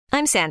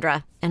I'm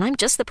Sandra, and I'm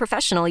just the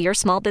professional your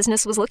small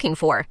business was looking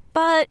for.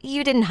 But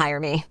you didn't hire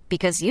me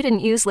because you didn't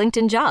use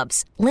LinkedIn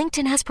Jobs.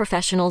 LinkedIn has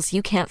professionals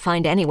you can't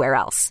find anywhere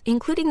else,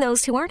 including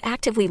those who aren't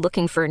actively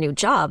looking for a new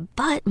job,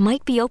 but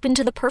might be open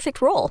to the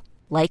perfect role,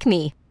 like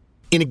me.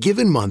 In a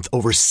given month,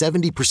 over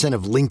 70%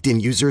 of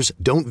LinkedIn users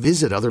don't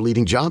visit other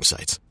leading job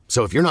sites.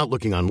 So if you're not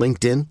looking on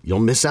LinkedIn, you'll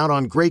miss out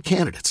on great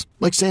candidates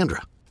like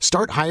Sandra.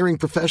 Start hiring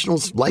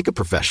professionals like a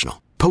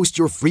professional. Post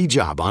your free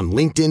job on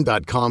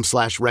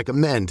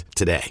linkedin.com/recommend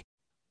today.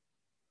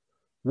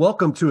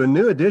 Welcome to a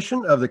new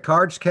edition of the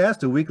Cards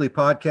Cast, a weekly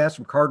podcast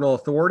from Cardinal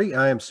Authority.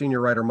 I am senior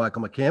writer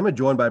Michael McCammon,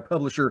 joined by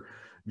publisher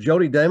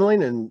Jody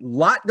Demling, and a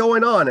lot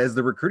going on as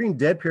the recruiting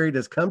dead period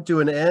has come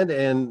to an end,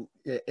 and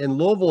in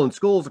Louisville and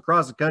schools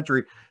across the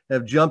country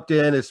have jumped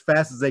in as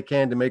fast as they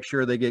can to make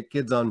sure they get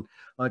kids on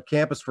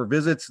campus for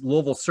visits.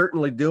 Louisville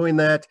certainly doing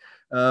that.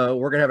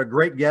 We're going to have a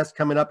great guest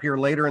coming up here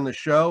later in the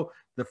show.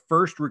 The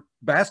first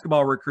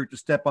basketball recruit to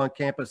step on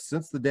campus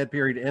since the dead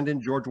period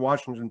ended, George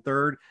Washington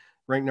III,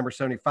 ranked number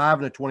 75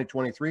 in the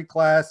 2023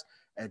 class.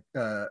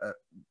 A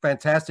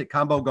fantastic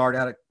combo guard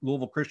out at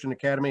Louisville Christian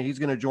Academy. He's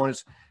going to join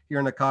us here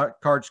in the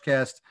Cards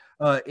Cast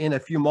in a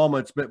few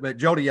moments. But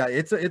Jody, yeah,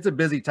 it's a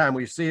busy time.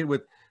 We see it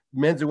with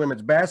men's and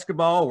women's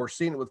basketball. We're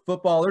seeing it with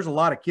football. There's a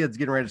lot of kids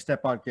getting ready to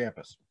step on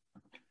campus.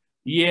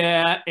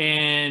 Yeah,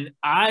 and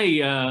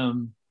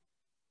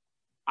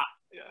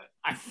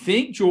I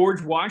think George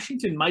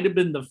Washington might have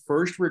been the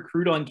first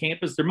recruit on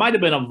campus. There might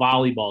have been a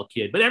volleyball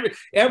kid, but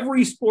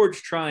every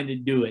sport's trying to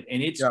do it,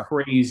 and it's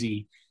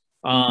crazy.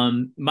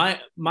 My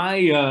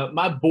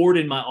board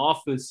in my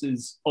office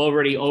is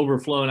already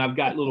overflowing. I've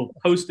got little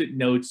Post-it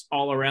notes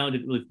all around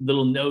it with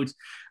little notes.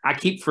 I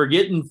keep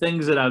forgetting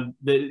things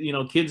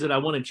kids that I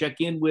want to check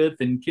in with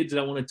and kids that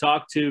I want to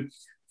talk to.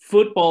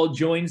 Football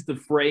joins the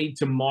fray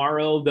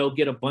tomorrow. They'll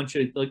get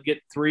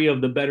three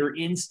of the better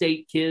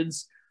in-state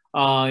kids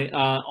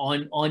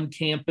on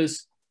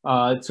campus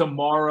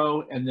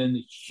tomorrow, and then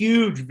the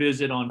huge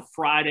visit on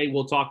Friday.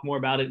 We'll talk more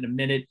about it in a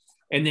minute.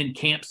 And then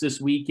camps this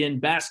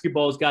weekend.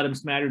 Basketball's got them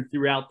smattered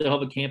throughout. They'll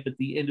have a camp at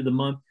the end of the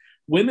month.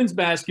 Women's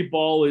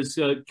basketball is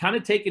kind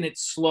of taking it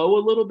slow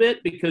a little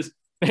bit because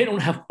they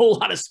don't have a whole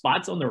lot of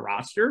spots on the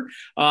roster.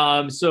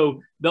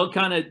 So they'll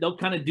kind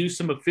of do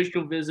some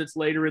official visits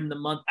later in the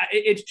month.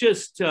 It's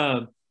just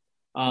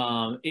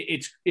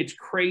it's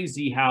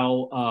crazy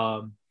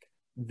how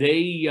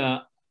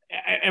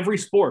every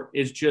sport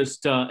is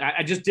just.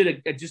 I just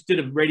did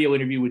a radio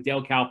interview with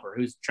Dale Cowper,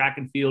 who's track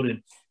and field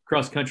and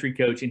cross country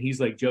coach, and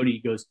he's like, Jody, he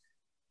goes,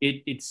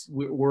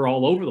 we're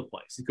all over the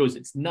place. He goes,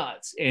 it's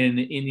nuts, and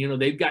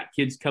they've got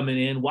kids coming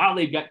in while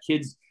they've got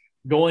kids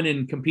going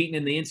and competing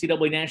in the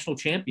NCAA national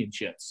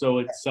championship. So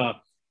it's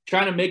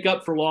trying to make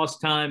up for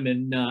lost time,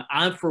 and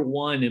I for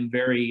one am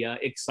very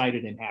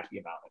excited and happy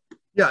about it.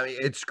 Yeah, I mean,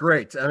 it's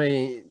great. I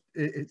mean,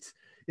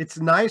 it's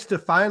nice to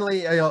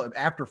finally,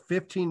 after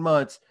 15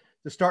 months,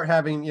 to start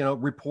having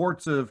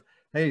reports of,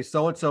 hey,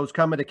 so-and-so is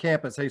coming to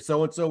campus. Hey,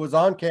 so-and-so was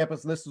on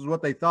campus, and this is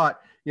what they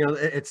thought.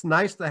 It's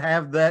nice to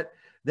have that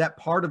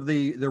part of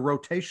the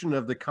rotation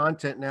of the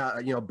content now,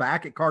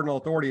 back at Cardinal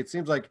Authority. It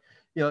seems like,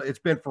 it's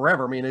been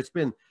forever. I mean, it's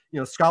been,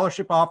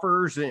 scholarship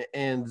offers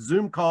and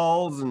Zoom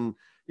calls and,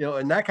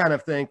 and that kind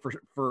of thing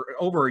for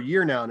over a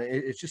year now. And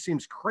it just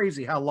seems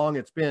crazy how long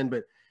it's been,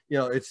 but,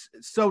 it's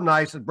so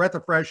nice. A breath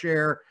of fresh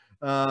air.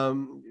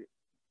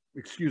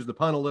 Excuse the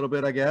pun a little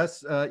bit, I guess,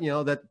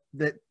 that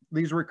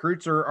these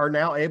recruits are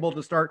now able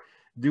to start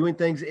doing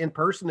things in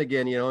person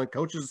again, and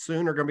coaches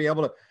soon are going to be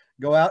able to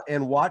go out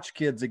and watch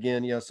kids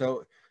again,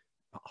 so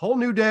a whole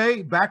new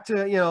day back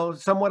to,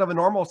 somewhat of a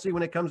normalcy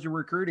when it comes to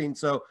recruiting.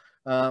 So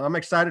I'm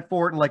excited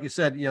for it. And like you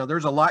said,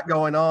 there's a lot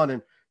going on,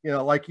 and,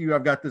 like you,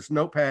 I've got this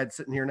notepad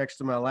sitting here next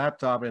to my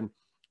laptop, and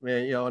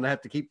I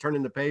have to keep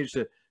turning the page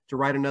to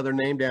write another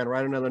name down,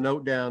 write another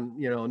note down,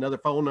 another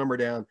phone number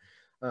down,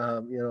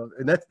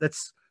 and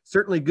that's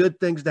certainly good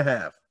things to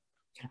have.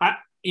 I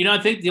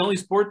think the only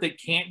sport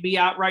that can't be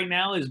out right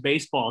now is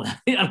baseball.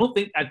 I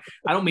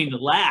don't mean to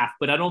laugh,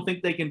 but I don't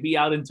think they can be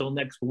out until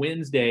next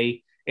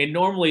Wednesday. And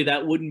normally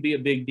that wouldn't be a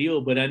big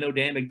deal, but I know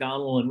Dan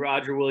McDonald and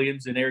Roger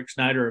Williams and Eric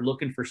Snyder are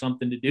looking for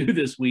something to do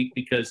this week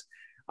because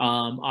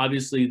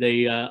obviously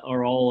they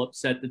are all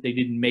upset that they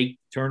didn't make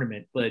the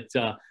tournament. But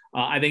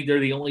I think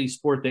they're the only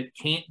sport that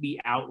can't be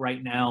out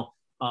right now,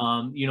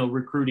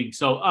 recruiting.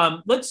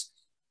 So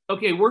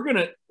we're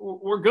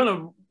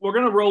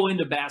gonna roll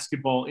into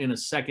basketball in a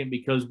second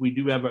because we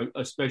do have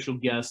a special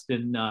guest,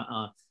 and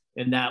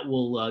that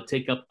will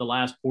take up the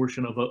last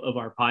portion of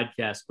our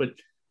podcast. But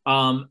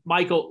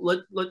Michael,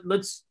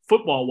 let's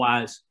football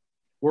wise,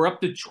 we're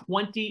up to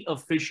 20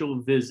 official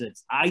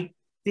visits. I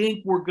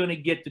think we're going to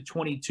get to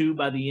 22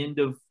 by the end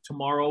of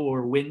tomorrow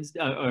or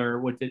Wednesday,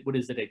 or what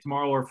is the day?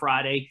 Tomorrow or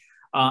Friday.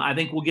 I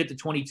think we'll get to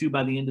 22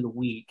 by the end of the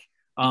week.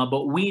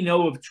 But we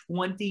know of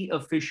 20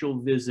 official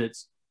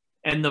visits.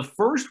 And the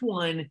first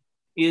one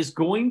is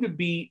going to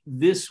be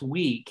this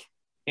week.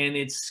 And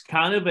it's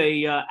kind of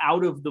a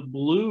out of the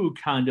blue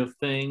kind of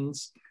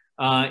things.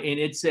 And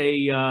it's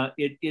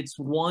it's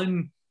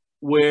one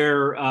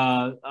where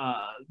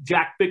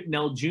Jack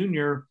Bicknell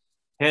Jr.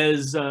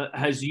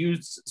 has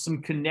used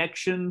some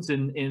connections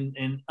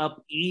and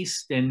up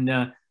east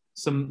and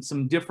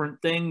some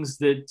different things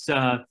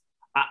that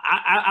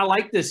I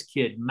like this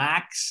kid.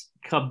 Max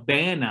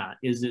Cabana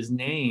is his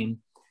name.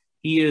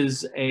 He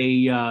is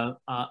a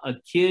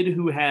kid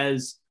who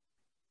has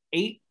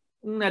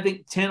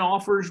 10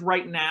 offers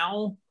right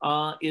now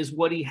is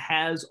what he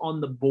has on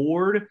the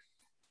board.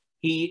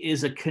 He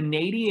is a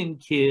Canadian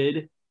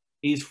kid.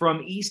 He's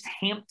from East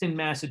Hampton,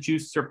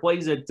 Massachusetts, or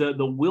plays at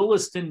the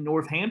Williston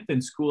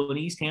Northampton School in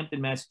East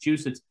Hampton,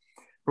 Massachusetts.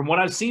 From what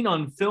I've seen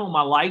on film,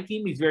 I like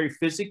him. He's very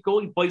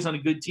physical. He plays on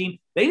a good team.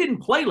 They didn't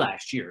play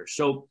last year,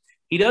 so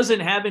he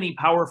doesn't have any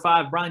Power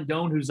 5. Brian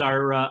Doan, who's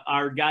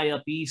our guy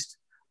up east,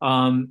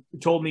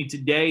 told me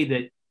today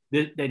that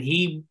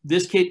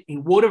this kid, he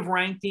would have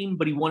ranked him,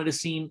 but he wanted to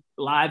see him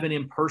live and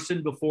in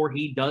person before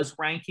he does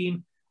rank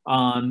him.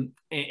 And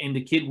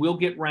the kid will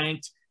get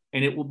ranked,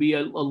 and it will be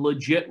a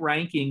legit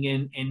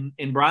ranking.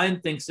 And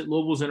Brian thinks that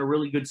Louisville's in a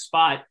really good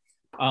spot.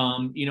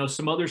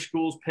 Some other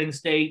schools, Penn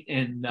State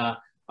and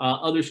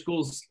other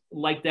schools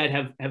like that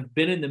have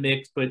been in the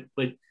mix, but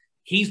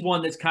he's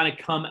one that's kind of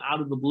come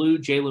out of the blue.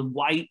 Jalen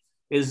White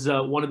is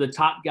one of the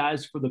top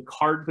guys for the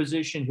guard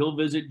position. He'll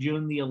visit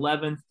June the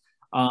 11th.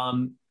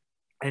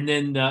 And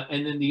then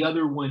the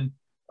other one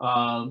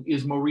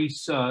is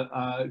Maurice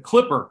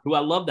Clipper, who I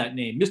love that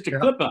name, Mr.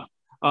 Clipper,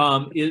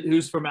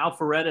 who's from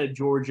Alpharetta,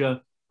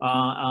 Georgia,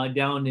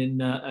 down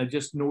in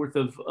just north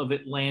of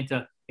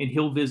Atlanta, and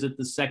he'll visit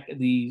the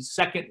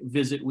second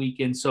visit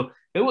weekend. So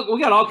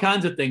we got all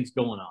kinds of things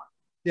going on.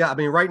 Yeah, I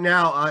mean, right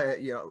now,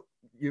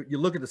 you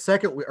look at the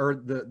second or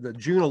the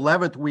June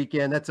 11th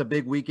weekend. That's a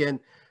big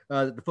weekend.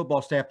 The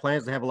football staff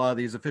plans to have a lot of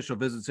these official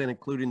visits in,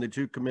 including the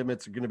two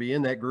commitments are going to be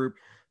in that group,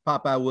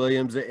 Popeye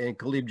Williams and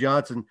Khalib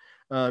Johnson.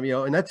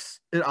 And that's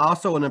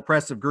also an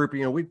impressive group.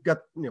 We've got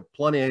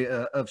plenty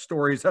of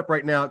stories up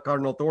right now at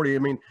Cardinal Authority. I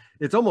mean,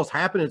 it's almost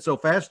happening so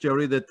fast,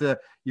 Jody, that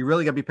you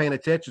really got to be paying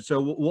attention.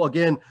 So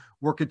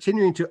we're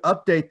continuing to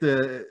update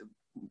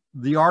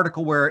the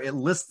article where it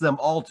lists them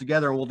all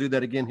together, and we'll do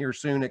that again here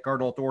soon at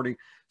Cardinal Authority,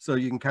 so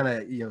you can kind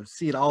of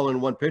see it all in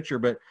one picture.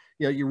 But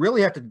you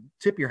really have to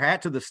tip your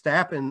hat to the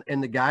staff and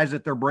the guys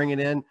that they're bringing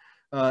in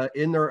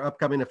their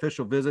upcoming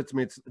official visits. I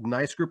mean, it's a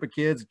nice group of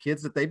kids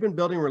that they've been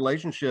building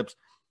relationships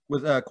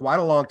with quite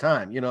a long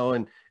time,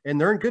 and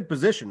they're in good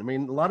position. I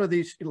mean, a lot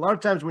of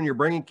times when you're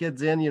bringing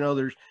kids in,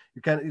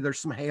 there's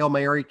some Hail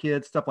Mary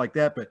kids, stuff like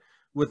that, but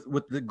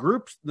with the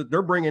groups that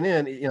they're bringing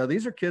in,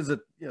 these are kids that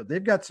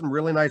they've got some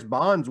really nice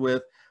bonds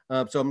with.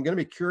 So I'm going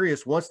to be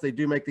curious once they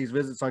do make these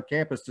visits on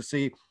campus to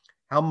see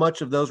how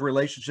much of those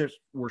relationships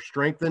were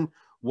strengthened,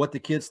 what the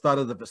kids thought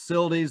of the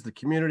facilities, the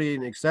community,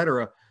 and et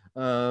cetera.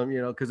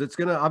 Because it's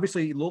going to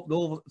obviously it's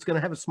going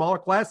to have a smaller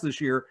class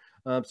this year.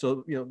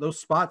 So those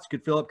spots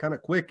could fill up kind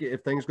of quick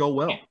if things go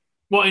well.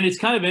 Well, and it's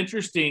kind of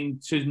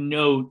interesting to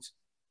note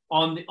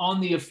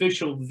on the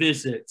official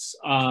visits,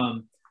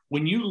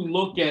 when you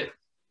look at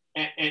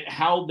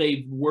how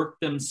they've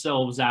worked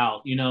themselves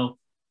out,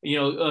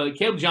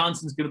 Caleb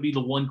Johnson's going to be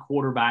the one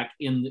quarterback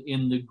in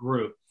the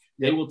group.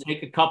 They will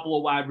take a couple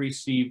of wide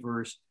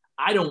receivers.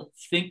 I don't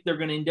think they're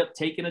going to end up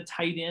taking a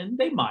tight end.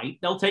 They might.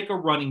 They'll take a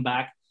running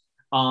back.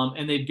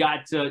 And they've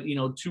got,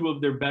 two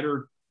of their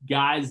better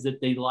guys that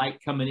they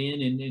like coming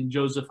in, and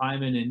Joseph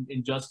Hyman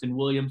and Justin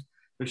Williams.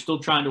 They're still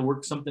trying to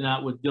work something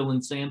out with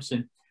Dylan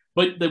Sampson.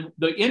 But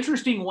the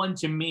interesting one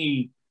to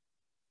me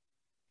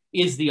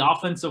is the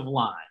offensive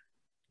line.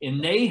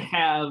 And they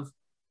have,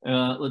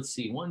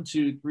 1,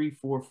 2, 3,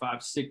 4,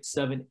 5, 6,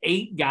 7,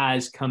 8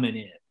 guys coming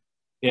in.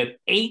 They have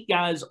 8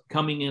 guys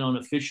coming in on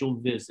official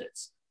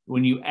visits.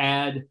 When you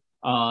add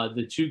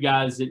the 2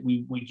 guys that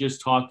we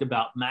just talked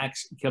about,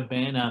 Max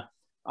Cabana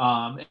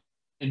and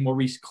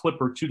Maurice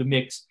Clipper, to the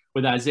mix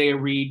with Isaiah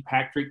Reed,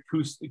 Patrick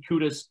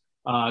Kudas,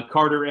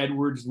 Carter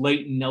Edwards,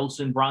 Leighton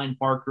Nelson, Brian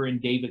Parker,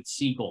 and David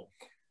Siegel.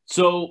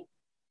 So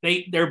they're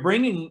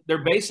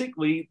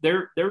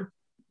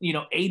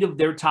 8 of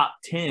their top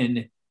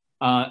 10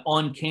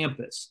 on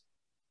campus.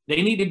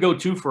 They need to go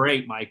 2 for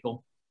 8,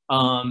 Michael.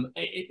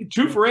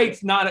 2 for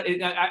 8's not.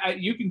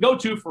 You can go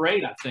 2 for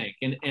 8, I think,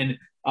 and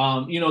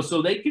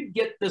so they could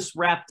get this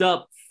wrapped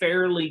up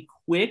fairly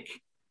quick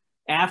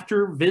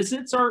after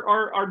visits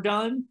are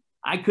done.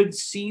 I could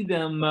see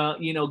them,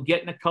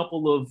 getting a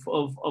couple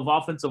of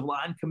offensive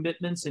line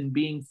commitments and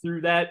being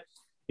through that.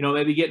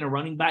 Maybe getting a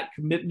running back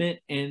commitment,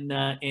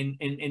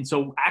 and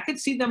so I could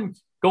see them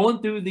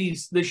going through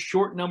this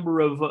short number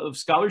of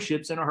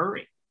scholarships in a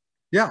hurry.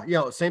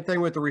 Yeah, same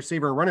thing with the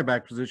receiver and running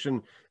back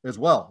position as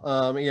well.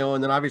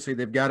 And then obviously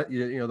they've got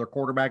their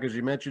quarterback, as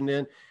you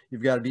mentioned,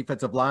 you've got a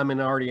defensive lineman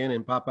already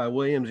in Popeye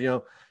Williams.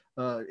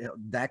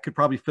 That could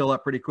probably fill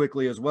up pretty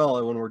quickly as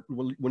well.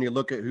 When you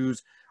look at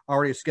who's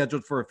already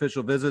scheduled for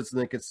official visits, and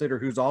then consider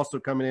who's also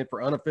coming in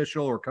for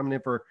unofficial or coming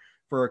in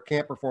for a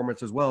camp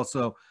performance as well.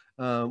 So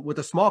with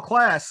a small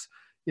class,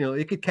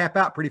 it could cap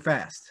out pretty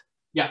fast.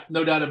 Yeah,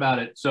 no doubt about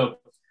it. So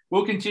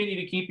we'll continue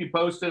to keep you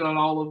posted on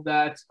all of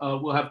that.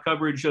 We'll have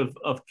coverage of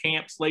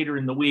camps later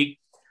in the week.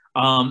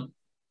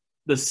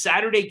 The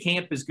Saturday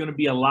camp is going to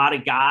be a lot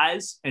of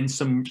guys and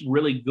some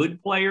really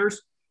good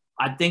players.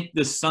 I think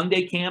the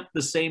Sunday camp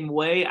the same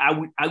way.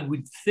 I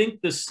would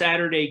think the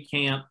Saturday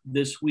camp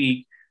this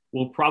week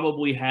will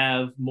probably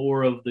have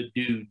more of the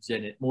dudes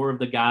in it, more of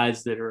the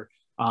guys that are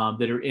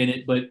in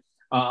it. But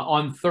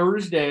on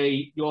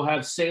Thursday, you'll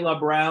have Selah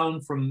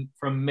Brown from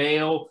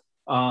Mayo,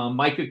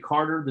 Micah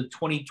Carter, the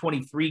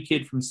 2023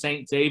 kid from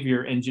St.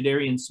 Xavier, and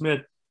Jadarian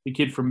Smith, the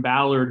kid from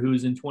Ballard,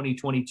 who's in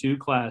 2022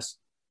 class.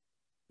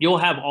 You'll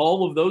have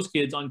all of those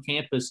kids on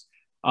campus,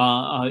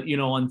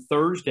 on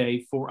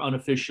Thursday for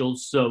unofficials.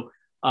 So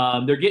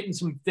they're getting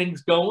some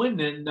things going.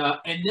 And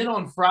then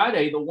on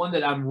Friday, the one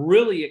that I'm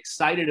really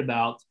excited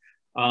about,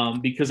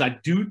 because I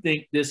do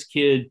think this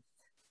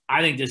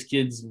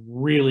kid's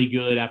really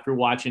good after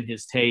watching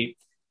his tape.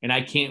 And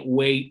I can't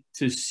wait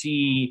to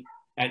see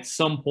at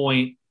some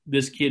point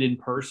this kid in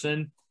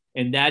person.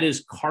 And that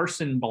is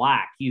Carson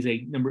Black. He's a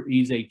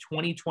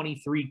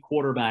 2023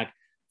 quarterback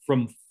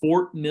from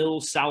Fort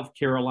Mill, South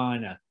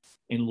Carolina.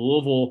 In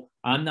Louisville,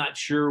 I'm not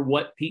sure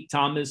what Pete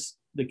Thomas,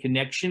 the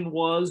connection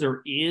was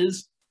or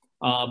is,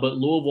 but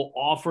Louisville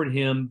offered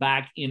him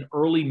back in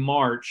early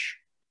March,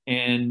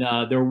 and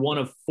they're one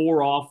of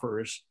 4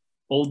 offers: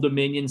 Old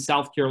Dominion,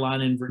 South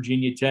Carolina, and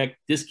Virginia Tech.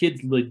 This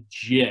kid's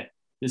legit.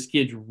 This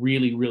kid's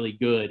really, really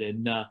good,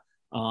 and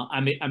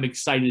I'm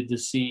excited to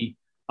see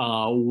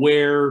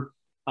where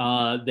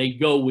they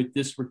go with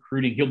this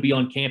recruiting. He'll be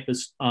on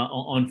campus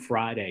on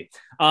Friday.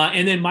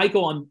 And then,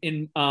 Michael,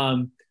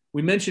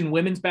 we mentioned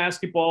women's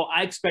basketball.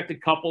 I expect a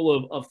couple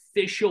of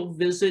official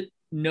visit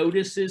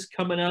notices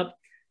coming up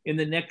in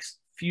the next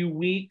few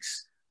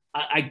weeks.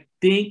 I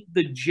think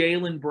the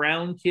Jalen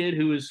Brown kid,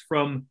 who is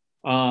from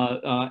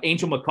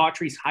Angel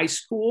McCautry's high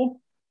school,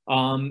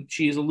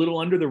 she is a little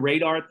under the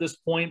radar at this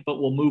point,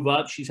 but will move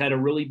up. She's had a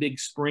really big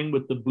spring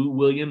with the Boo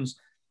Williams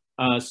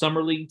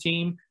Summer League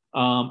team.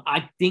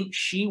 I think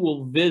she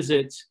will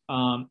visit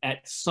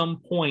at some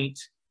point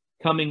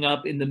coming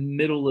up in the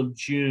middle of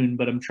June,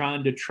 but I'm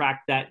trying to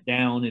track that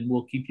down, and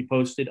we'll keep you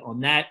posted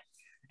on that.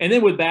 And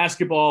then with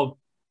basketball,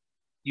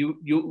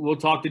 we'll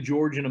talk to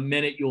George in a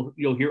minute. You'll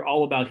hear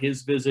all about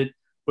his visit.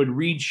 But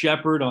Reed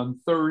Shepherd on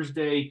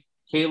Thursday,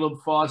 Caleb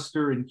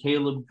Foster and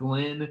Caleb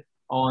Glenn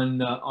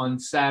on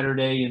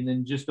Saturday, and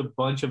then just a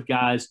bunch of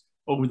guys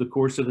over the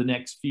course of the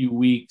next few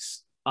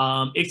weeks.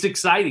 It's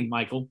exciting,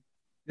 Michael.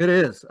 It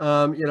is,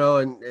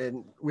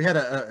 and we had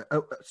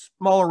a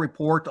smaller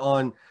report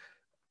on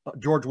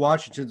George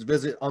Washington's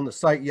visit on the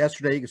site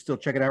yesterday. You can still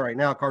check it out right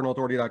now,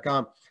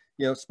 cardinalauthority.com.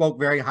 Spoke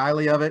very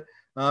highly of it.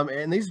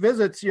 And these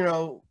visits,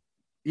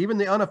 even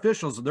the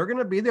unofficials, they're going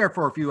to be there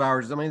for a few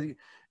hours. I mean,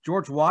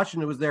 George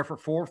Washington was there for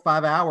 4 or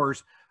 5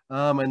 hours,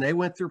 and they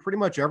went through pretty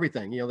much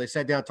everything. They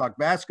sat down, talked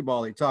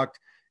basketball. They talked,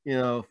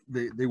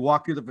 they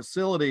walked through the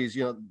facilities,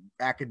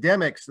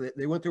 academics.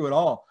 They went through it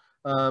all.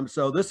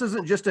 So this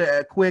isn't just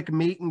a quick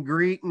meet and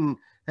greet and,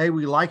 hey,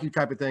 we like you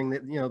type of thing.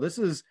 This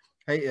is,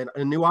 hey,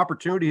 a new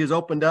opportunity has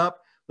opened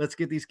up. Let's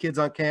get these kids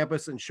on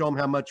campus and show them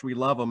how much we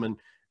love them.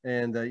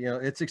 And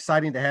it's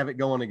exciting to have it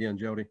going again,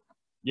 Jody.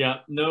 Yeah,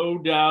 no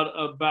doubt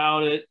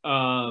about it.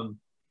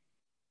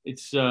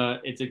 It's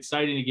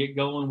exciting to get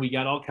going. We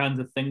got all kinds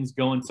of things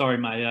going. Sorry,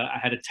 I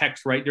had a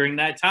text right during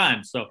that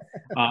time. So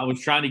I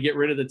was trying to get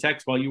rid of the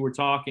text while you were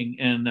talking.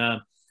 And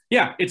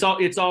yeah, it's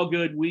all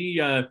good.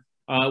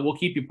 We'll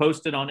keep you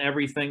posted on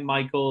everything,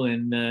 Michael.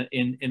 And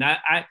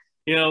I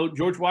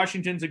George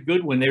Washington's a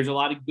good one. There's a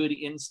lot of good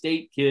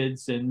in-state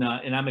kids, and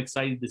I'm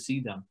excited to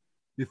see them.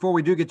 Before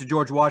we do get to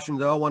George Washington,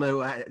 though, I want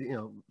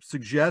to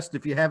suggest,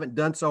 if you haven't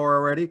done so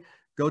already,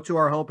 go to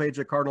our homepage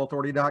at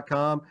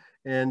cardinalauthority.com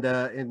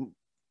and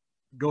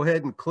go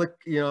ahead and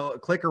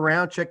click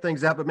around, check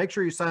things out. But make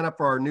sure you sign up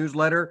for our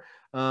newsletter.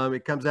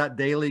 It comes out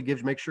daily.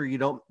 Make sure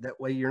that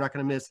way you're not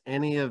going to miss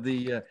any of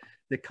the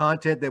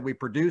content that we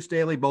produce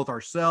daily, both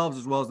ourselves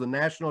as well as the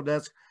national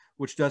desk,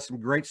 which does some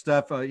great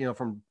stuff,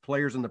 from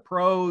players in the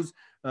pros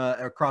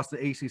across the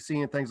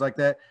ACC and things like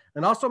that.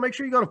 And also make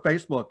sure you go to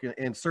Facebook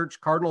and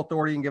search Cardinal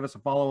Authority and give us a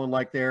follow and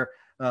like there.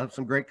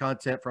 Some great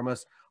content from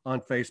us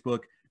on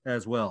Facebook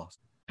as well.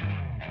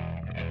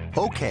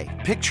 Okay,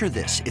 picture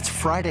this. It's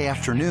Friday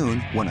afternoon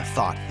when a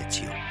thought hits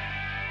you.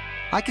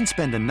 I can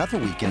spend another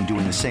weekend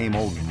doing the same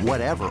old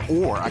whatever,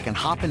 or I can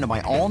hop into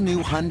my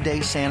all-new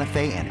Hyundai Santa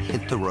Fe and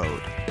hit the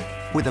road.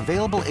 With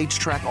available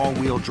H-Track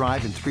all-wheel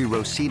drive and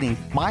 3-row seating,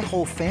 my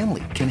whole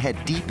family can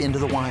head deep into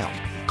the wild.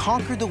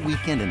 Conquer the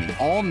weekend in the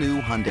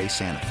all-new Hyundai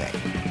Santa Fe.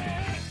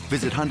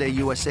 Visit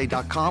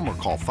HyundaiUSA.com or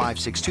call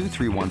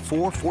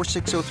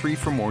 562-314-4603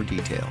 for more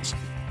details.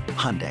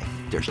 Hyundai,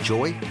 there's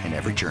joy in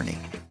every journey.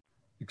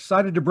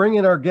 Excited to bring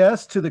in our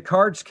guest to the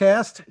Cards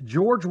Cast,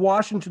 George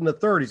Washington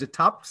III. He's a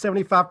top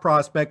 75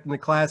 prospect in the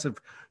class of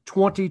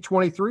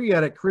 2023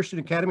 at Christian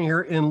Academy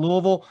here in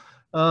Louisville.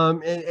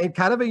 And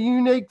kind of a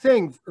unique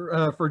thing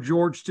for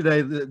George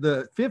today.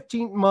 The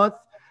 15-month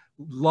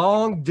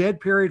long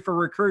dead period for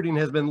recruiting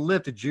has been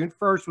lifted. June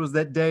 1st was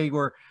that day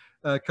where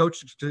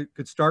coaches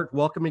could start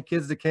welcoming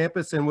kids to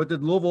campus. And what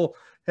did Louisville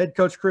head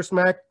coach Chris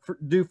Mack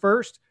do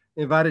first?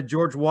 invited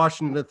George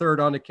Washington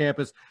III onto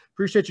campus.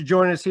 Appreciate you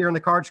joining us here on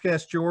the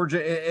CardsCast, George.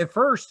 At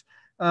first,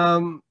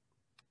 how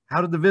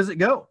did the visit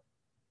go?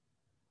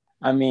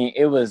 I mean,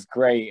 it was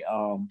great.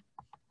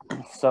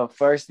 So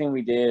first thing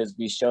we did is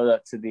we showed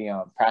up to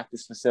the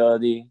practice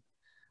facility.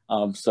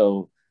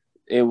 So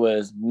it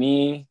was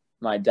me,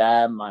 my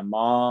dad, my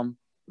mom,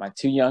 my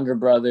two younger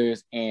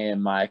brothers,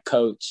 and my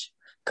coach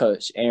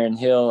Aaron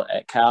Hill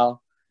at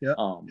Cal. Yep.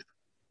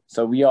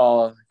 So we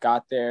all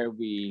got there.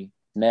 We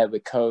met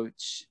with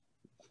Coach,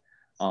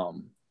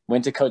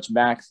 went to Coach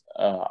Mack's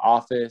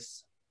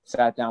office,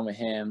 sat down with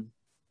him,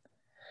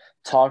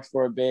 talked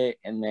for a bit,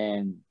 and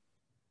then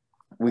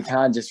we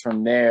kind of just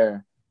from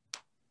there,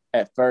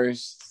 at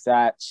first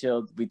sat,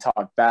 chilled. We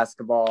talked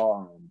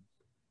basketball,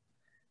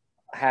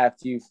 had a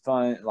few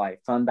fun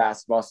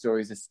basketball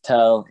stories to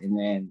tell, and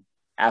then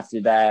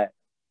after that,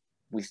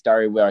 we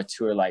started with our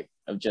tour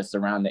of just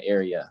around the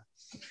area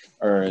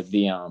or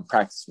the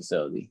practice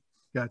facility.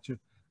 Gotcha.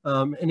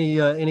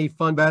 Any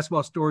fun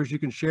basketball stories you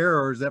can share,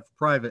 or is that for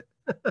private?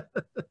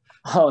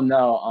 Oh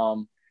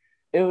no,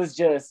 it was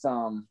just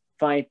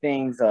funny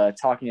things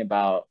talking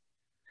about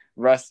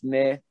Russ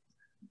Smith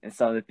and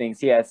some of the things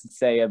he has to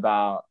say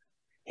about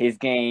his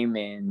game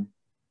and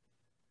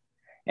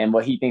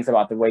what he thinks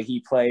about the way he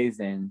plays,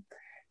 and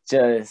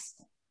just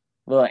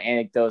little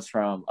anecdotes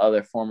from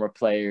other former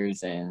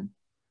players and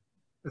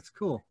that's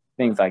cool.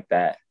 Things like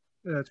that.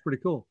 Yeah, that's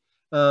pretty cool.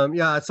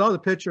 I saw the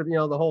picture.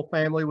 The whole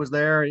family was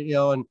there.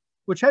 And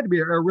which had to be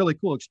a really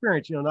cool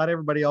experience. Not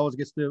everybody always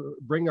gets to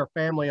bring their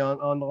family on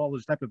all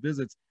those type of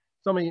visits.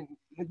 So I mean,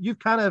 you've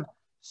kind of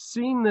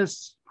seen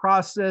this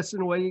process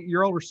in a way.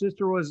 Your older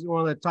sister was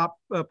one of the top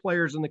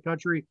players in the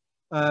country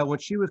when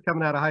she was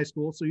coming out of high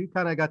school. So you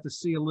kind of got to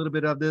see a little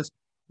bit of this.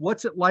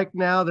 What's it like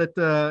now that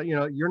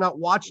you're not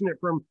watching it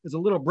from as a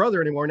little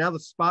brother anymore? Now the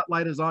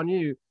spotlight is on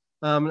you,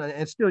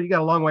 and still you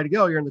got a long way to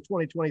go. You're in the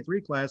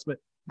 2023 class, but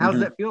how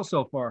does that feel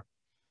so far?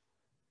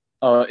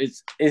 Oh,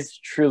 it's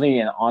truly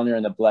an honor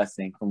and a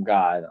blessing from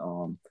God.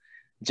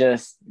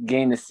 Just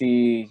getting to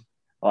see,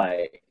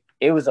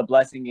 it was a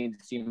blessing getting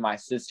to see my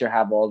sister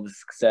have all the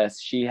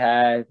success she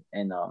had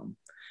and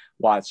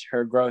watch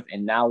her growth.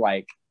 And now,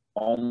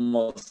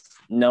 almost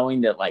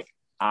knowing that,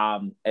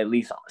 at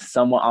least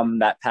somewhat on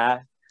that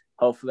path,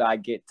 hopefully I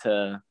get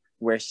to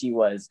where she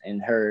was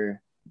in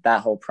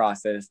that whole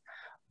process.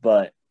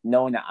 But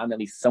knowing that I'm at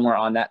least somewhere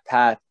on that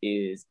path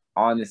is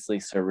honestly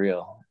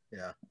surreal.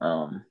 Yeah.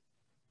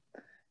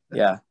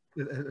 Yeah.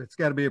 It's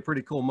got to be a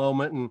pretty cool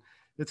moment, and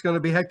it's going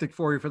to be hectic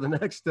for you for the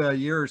next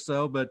year or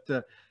so, but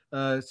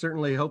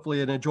certainly,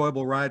 hopefully, an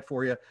enjoyable ride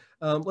for you.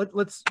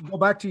 Let's go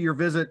back to your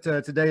visit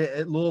today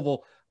at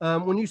Louisville.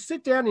 When you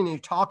sit down and you're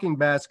talking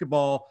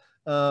basketball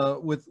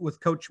with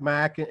Coach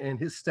Mack and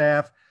his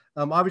staff,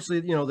 obviously,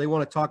 they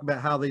want to talk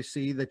about how they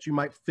see that you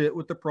might fit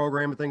with the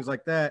program and things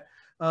like that.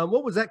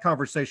 What was that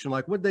conversation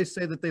like? What did they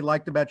say that they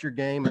liked about your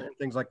game and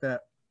things like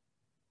that?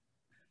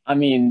 I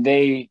mean,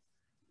 they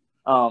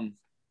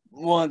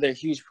one of their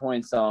huge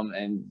points,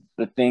 and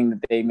the thing that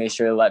they made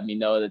sure to let me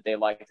know that they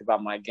liked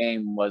about my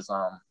game was,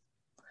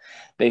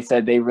 they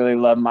said they really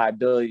love my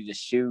ability to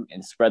shoot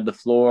and spread the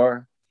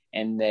floor,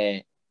 and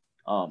that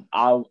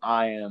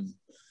I am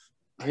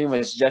pretty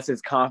much just as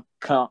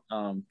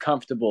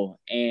comfortable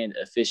and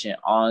efficient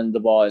on the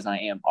ball as I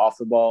am off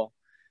the ball,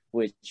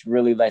 which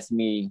really lets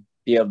me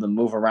be able to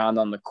move around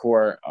on the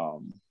court.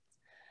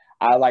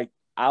 I'd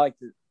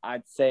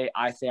say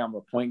I'm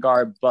a point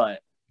guard, but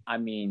I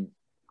mean,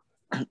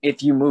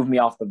 if you move me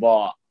off the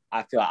ball,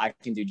 I feel I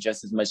can do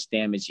just as much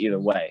damage either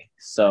way.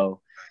 So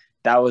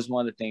that was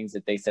one of the things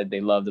that they said they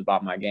loved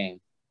about my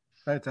game.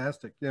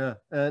 Fantastic. Yeah.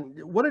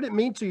 And what did it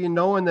mean to you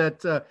knowing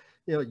that,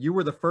 you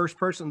were the first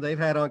person they've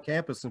had on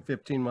campus in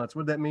 15 months?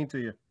 What did that mean to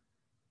you?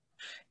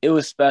 It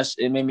was special.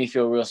 It made me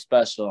feel real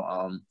special.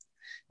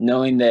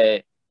 Knowing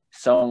that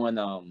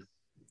someone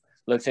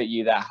looks at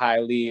you that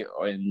highly,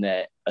 or in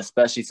that,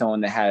 especially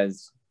someone that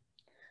has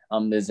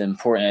as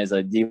important as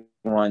a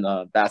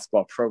D1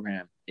 basketball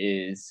program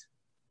is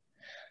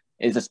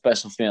a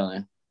special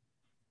feeling.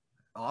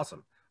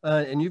 Awesome.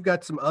 And you've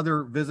got some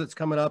other visits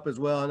coming up as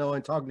well. I know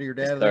in talking to your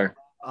dad, yes,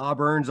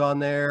 Auburn's on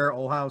there,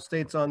 Ohio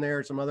State's on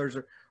there. Some others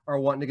are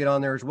wanting to get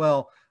on there as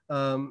well.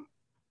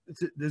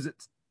 Does it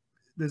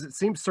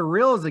seem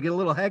surreal? Does it get a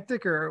little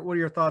hectic, or what are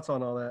your thoughts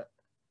on all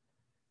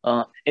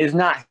that? It's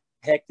not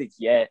hectic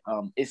yet.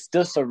 It's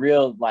still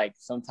surreal.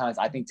 Sometimes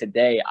I think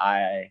today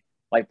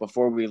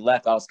before we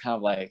left, I was kind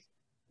of like,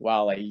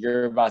 wow,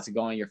 you're about to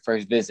go on your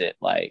first visit.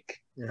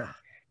 Yeah,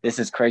 this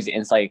is crazy.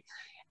 And it's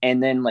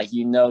and then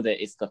that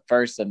it's the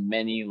first of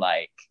many,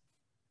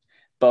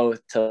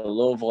 both to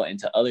Louisville and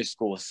to other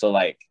schools. So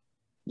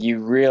you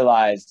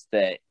realize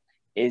that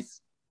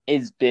it's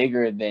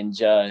bigger than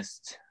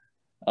just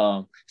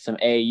some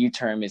AAU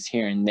tournaments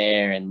here and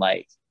there. And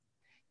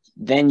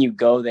then you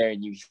go there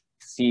and you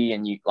see,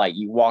 and you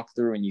walk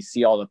through and you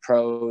see all the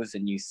pros,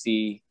 and you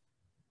see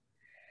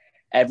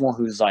everyone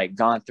who's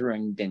gone through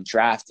and been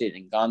drafted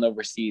and gone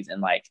overseas.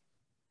 And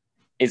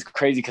it's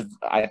crazy because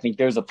I think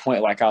there's a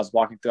point I was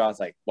walking through, I was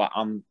like, well,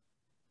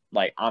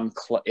 like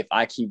if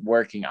I keep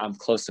working, I'm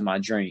close to my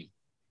dream.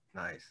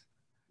 Nice.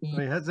 I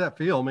mean, how's that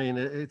feel? I mean,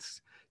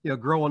 it's,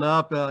 growing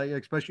up,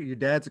 especially your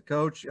dad's a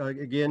coach,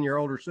 again, your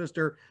older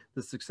sister,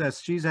 the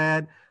success she's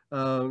had,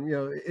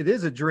 it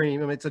is a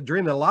dream. I mean, it's a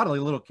dream that a lot of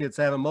little kids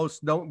have, and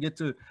most don't get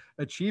to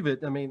achieve it.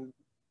 I mean,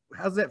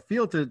 how's that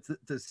feel to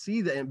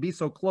see that and be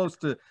so close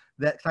to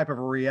that type of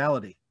a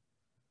reality?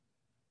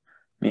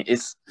 I mean,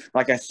 it's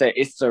like I said,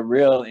 it's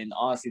surreal, and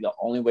honestly, the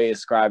only way to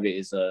describe it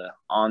is a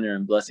honor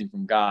and blessing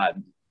from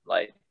God.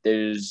 Like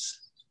there's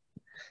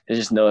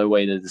just no other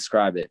way to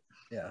describe it.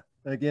 Yeah.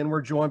 Again,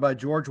 we're joined by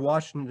George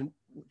Washington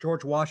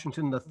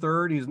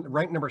III. He's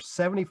ranked number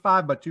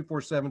 75 by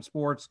 247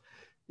 Sports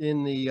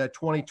in the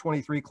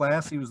 2023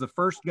 class. He was the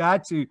first guy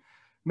to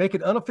make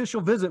an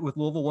unofficial visit with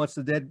Louisville once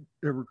the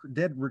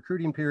dead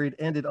recruiting period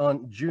ended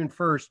on June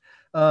 1st.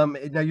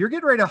 Now you're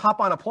getting ready to hop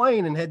on a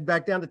plane and head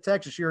back down to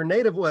Texas. You're a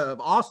native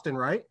of Austin,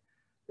 right?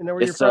 And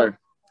where yes, sir.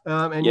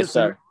 And yes,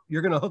 sir.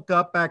 You're going to hook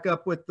back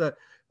up with the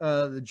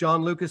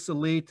John Lucas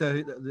Elite,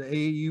 the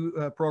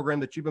AAU program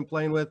that you've been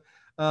playing with.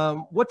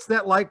 What's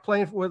that like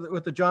playing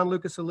with the John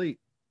Lucas Elite?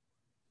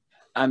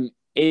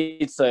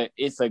 It's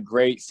a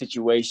great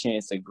situation.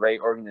 It's a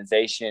great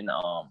organization.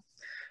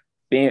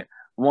 Being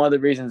one of the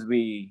reasons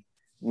we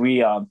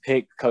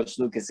picked Coach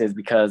Lucas is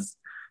because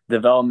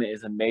development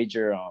is a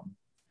major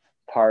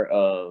part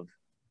of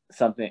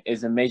something.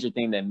 Is a major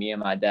thing that me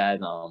and my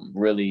dad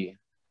really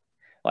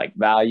like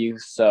value.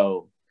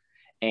 So,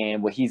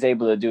 and what he's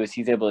able to do is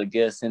he's able to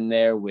get us in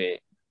there with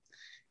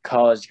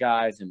college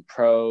guys and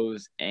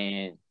pros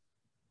and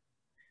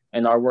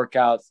our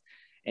workouts,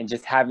 and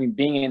just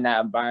being in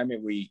that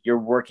environment where you're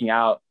working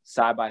out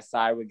side by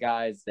side with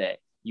guys that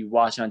you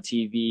watch on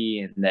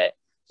TV and that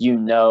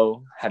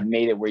have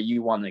made it where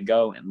you want to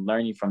go, and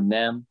learning from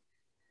them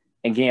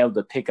and being able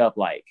to pick up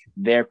like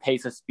their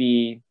pace of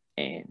speed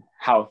and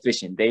how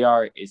efficient they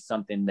are is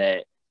something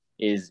that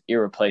is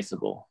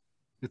irreplaceable.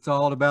 It's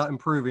all about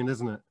improving,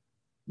 isn't it?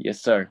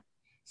 Yes, sir.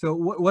 So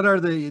what are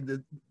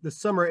the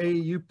summer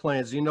AAU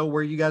plans? Do you know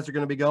where you guys are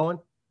going to be going?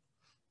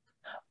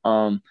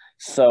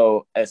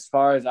 So as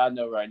far as I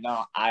know right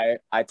now,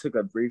 I took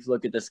a brief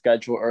look at the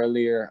schedule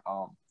earlier.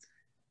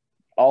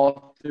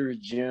 All through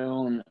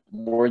June,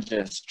 we're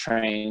just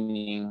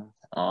training,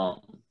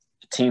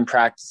 team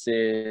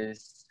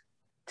practices,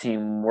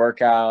 team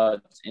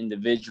workouts,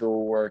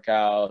 individual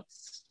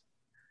workouts.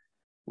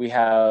 We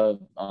have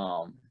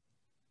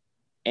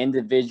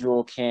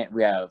individual camp.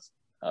 We have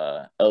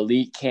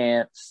elite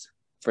camps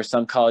for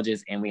some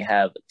colleges, and we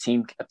have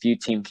a few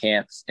team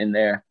camps in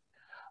there.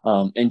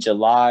 In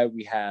July,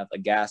 we have a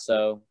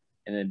GASO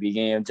in the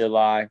beginning of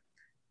July,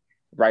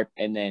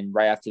 and then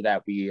right after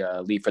that, we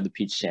leave for the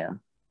Peach Jam.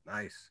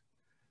 Nice.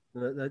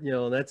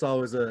 That's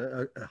always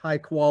a high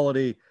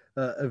quality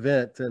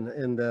event,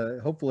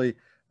 and hopefully,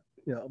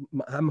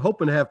 I'm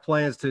hoping to have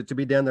plans to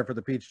be down there for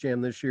the Peach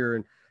Jam this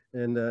year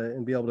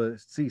and be able to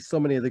see so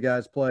many of the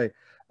guys play.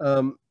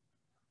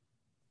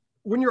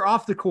 When you're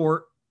off the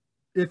court,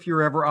 if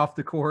you're ever off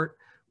the court,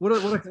 what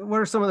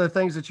are some of the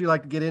things that you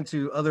like to get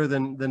into other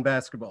than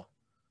basketball?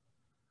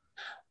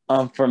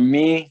 For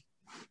me,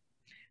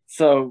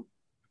 so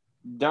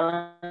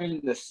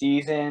during the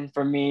season,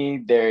 for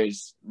me,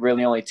 there's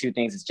really only two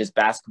things. It's just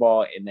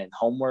basketball and then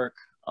homework.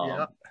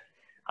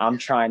 I'm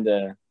trying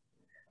to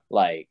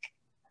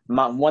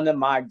one of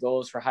my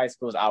goals for high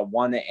school is I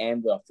want to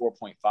end with a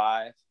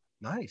 4.5.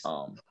 Nice.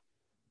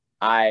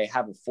 I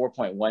have a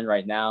 4.1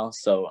 right now,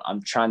 so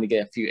I'm trying to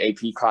get a few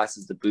AP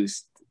classes to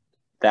boost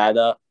that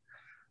up.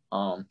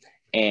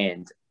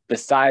 And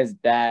besides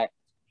that,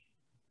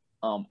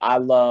 I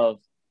love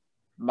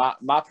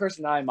my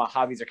personality, my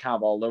hobbies are kind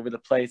of all over the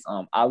place.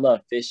 I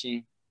love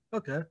fishing.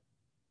 Okay.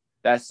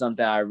 That's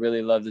something I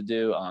really love to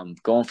do.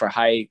 Going for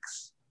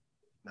hikes.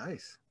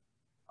 Nice.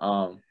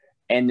 And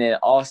then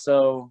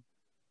also,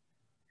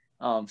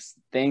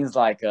 things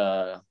like,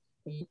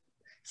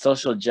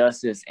 social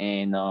justice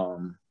and,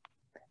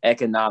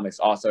 economics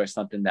also are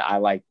something that I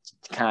like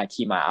to kind of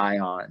keep my eye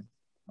on.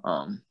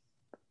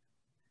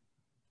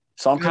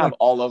 So I'm kind of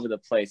all over the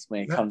place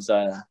when it comes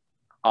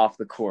off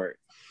the court.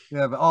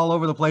 Yeah, but all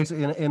over the place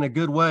in a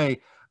good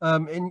way.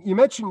 And you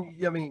mentioned,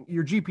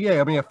 your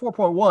GPA. A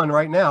 4.1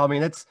 right now.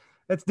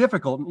 That's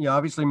difficult.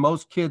 Obviously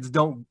most kids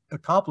don't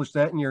accomplish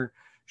that, and you're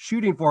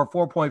shooting for a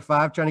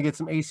 4.5, trying to get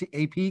some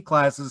AP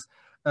classes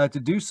to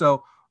do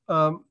so.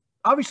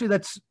 Obviously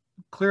that's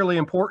clearly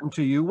important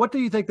to you. What do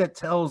you think that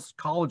tells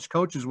college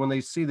coaches when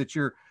they see that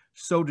you're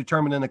so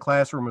determined in the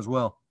classroom as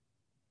well?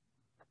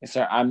 Yes,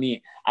 sir.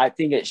 I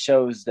think it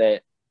shows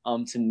that,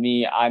 to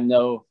me, I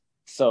know,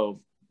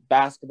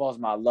 basketball is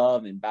my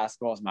love and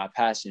basketball is my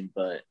passion.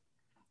 But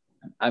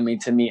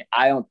to me,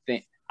 I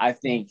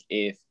think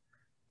if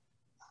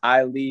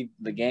I leave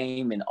the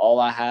game and all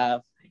I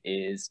have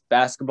is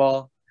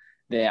basketball,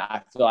 then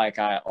I feel like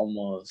I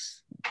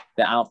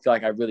don't feel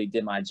like I really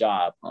did my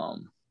job.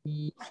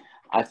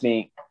 I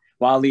think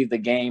when I leave the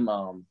game,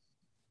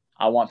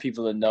 I want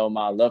people to know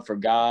my love for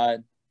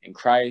God and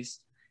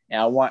Christ.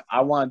 And I want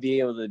to be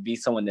able to be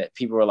someone that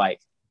people are like,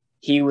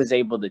 he was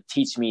able to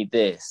teach me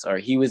this, or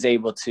he was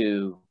able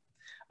to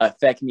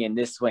affect me in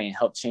this way and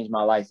help change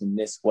my life in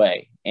this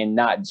way, and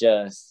not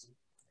just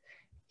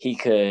he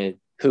could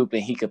hoop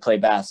and he could play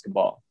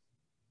basketball.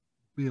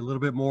 Be a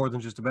little bit more than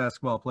just a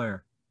basketball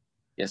player.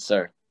 Yes,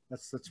 sir.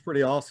 That's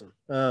pretty awesome.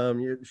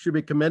 You should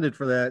be commended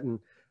for that, and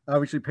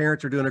obviously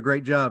parents are doing a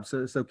great job.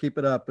 So keep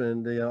it up,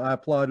 and I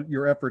applaud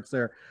your efforts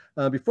there.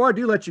 Before I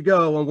do let you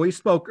go, when we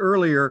spoke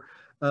earlier,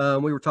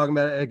 we were talking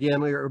about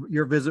again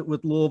your visit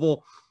with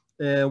Louisville,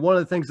 and one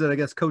of the things that I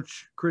guess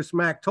Coach Chris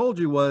Mack told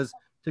you was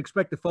to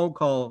expect a phone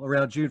call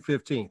around June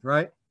 15th,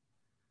 right?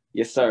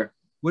 Yes, sir.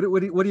 What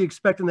are you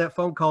expecting that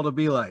phone call to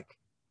be like?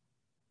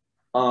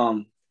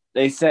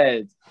 They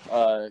said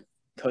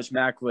Coach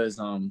Mack was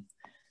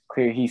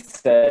clear. He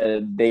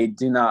said they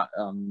don't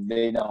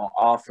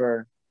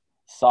offer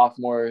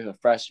sophomores or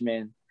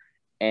freshmen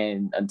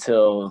and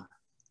until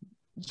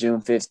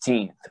June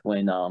 15th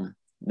when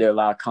they're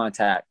allowed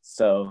contact.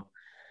 So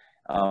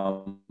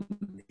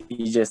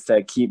he just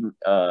said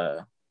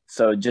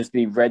so just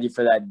be ready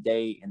for that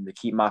date and to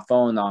keep my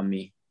phone on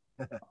me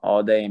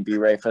all day and be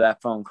ready for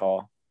that phone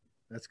call.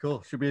 That's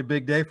cool. Should be a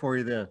big day for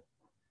you then.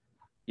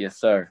 Yes,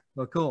 sir.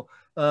 Well, cool.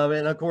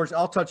 And of course,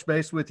 I'll touch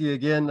base with you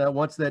again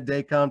once that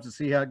day comes to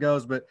see how it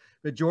goes. But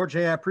George,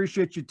 hey, I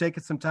appreciate you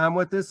taking some time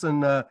with us,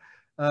 and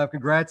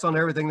congrats on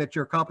everything that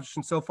you're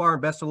accomplishing so far,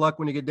 and best of luck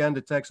when you get down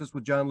to Texas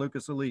with John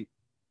Lucas Elite.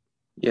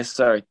 Yes,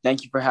 sir.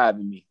 Thank you for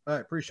having me. All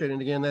right, appreciate it.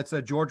 And again, that's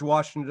George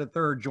Washington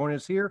III joining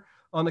us here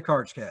on the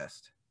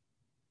CardsCast.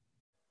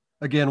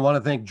 Again, want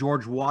to thank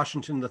George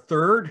Washington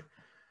III,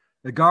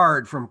 the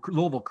guard from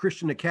Louisville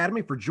Christian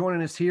Academy, for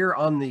joining us here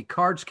on the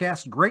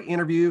CardsCast. Great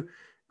interview,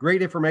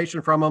 great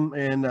information from him,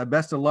 and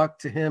best of luck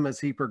to him as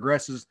he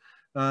progresses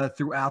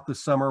throughout the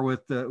summer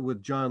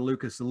with John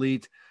Lucas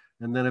Elite,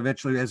 and then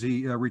eventually as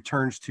he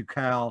returns to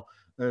Cal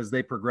as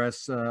they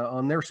progress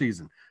on their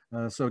season.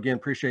 So again,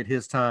 appreciate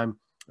his time,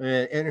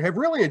 and have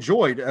really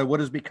enjoyed what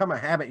has become a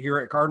habit here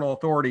at Cardinal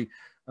Authority.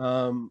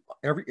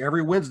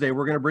 Every Wednesday,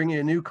 we're going to bring you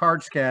a new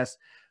CardsCast.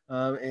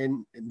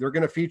 And they're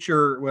going to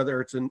feature whether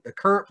it's a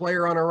current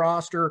player on a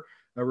roster,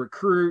 a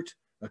recruit,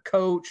 a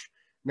coach,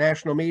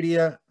 national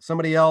media,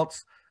 somebody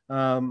else.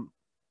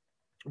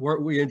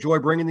 We enjoy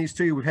bringing these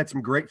to you. We've had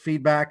some great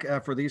feedback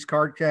for these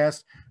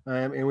CardCasts,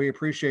 and we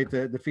appreciate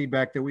the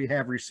feedback that we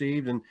have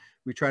received. And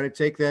we try to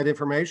take that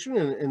information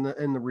and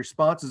the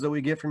responses that we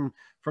get from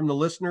the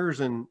listeners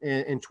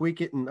and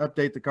tweak it and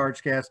update the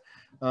CardsCast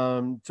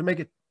to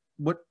make it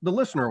what the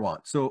listener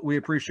wants. So we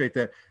appreciate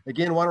that.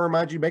 Again, want to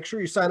remind you, make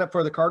sure you sign up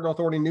for the Cardinal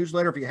Authority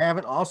newsletter if you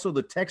haven't. Also,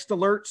 the text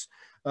alerts.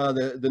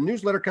 The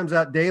newsletter comes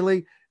out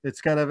daily.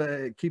 It's kind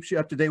of keeps you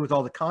up to date with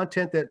all the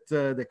content that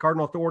the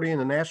Cardinal Authority and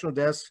the national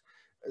desks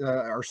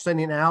are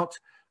sending out.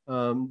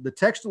 The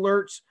text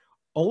alerts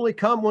only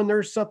come when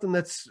there's something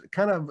that's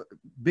kind of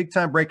big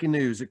time breaking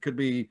news. It could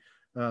be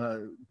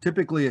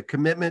typically a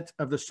commitment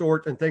of the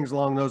sort and things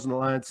along those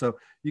lines. So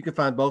you can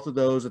find both of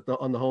those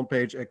on the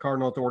homepage at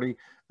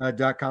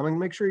cardinalauthority.com, and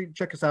make sure you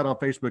check us out on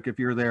Facebook if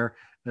you're there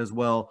as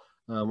well.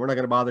 We're not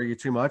going to bother you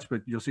too much,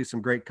 but you'll see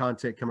some great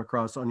content come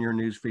across on your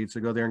news feed. So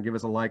go there and give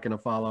us a like and a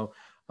follow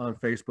on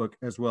Facebook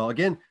as well.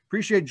 Again,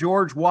 appreciate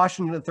George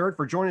Washington III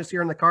for joining us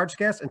here on the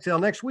CardsCast. Until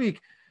next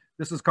week,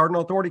 this is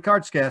Cardinal Authority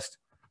CardsCast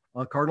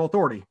on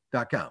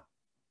cardinalauthority.com.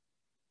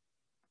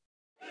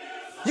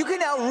 You can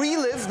now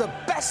relive the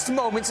best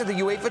moments of the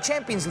UEFA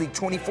Champions League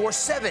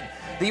 24/7.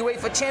 The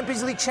UEFA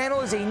Champions League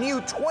channel is a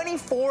new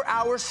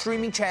 24-hour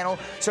streaming channel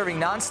serving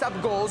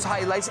non-stop goals,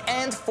 highlights,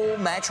 and full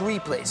match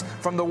replays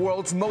from the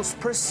world's most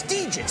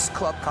prestigious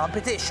club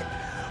competition.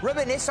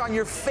 Reminisce on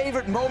your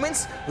favorite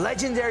moments,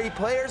 legendary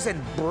players,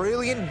 and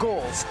brilliant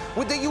goals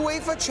with the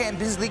UEFA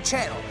Champions League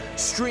channel,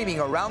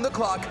 streaming around the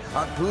clock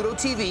on Pluto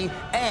TV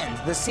and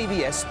the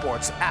CBS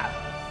Sports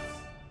app.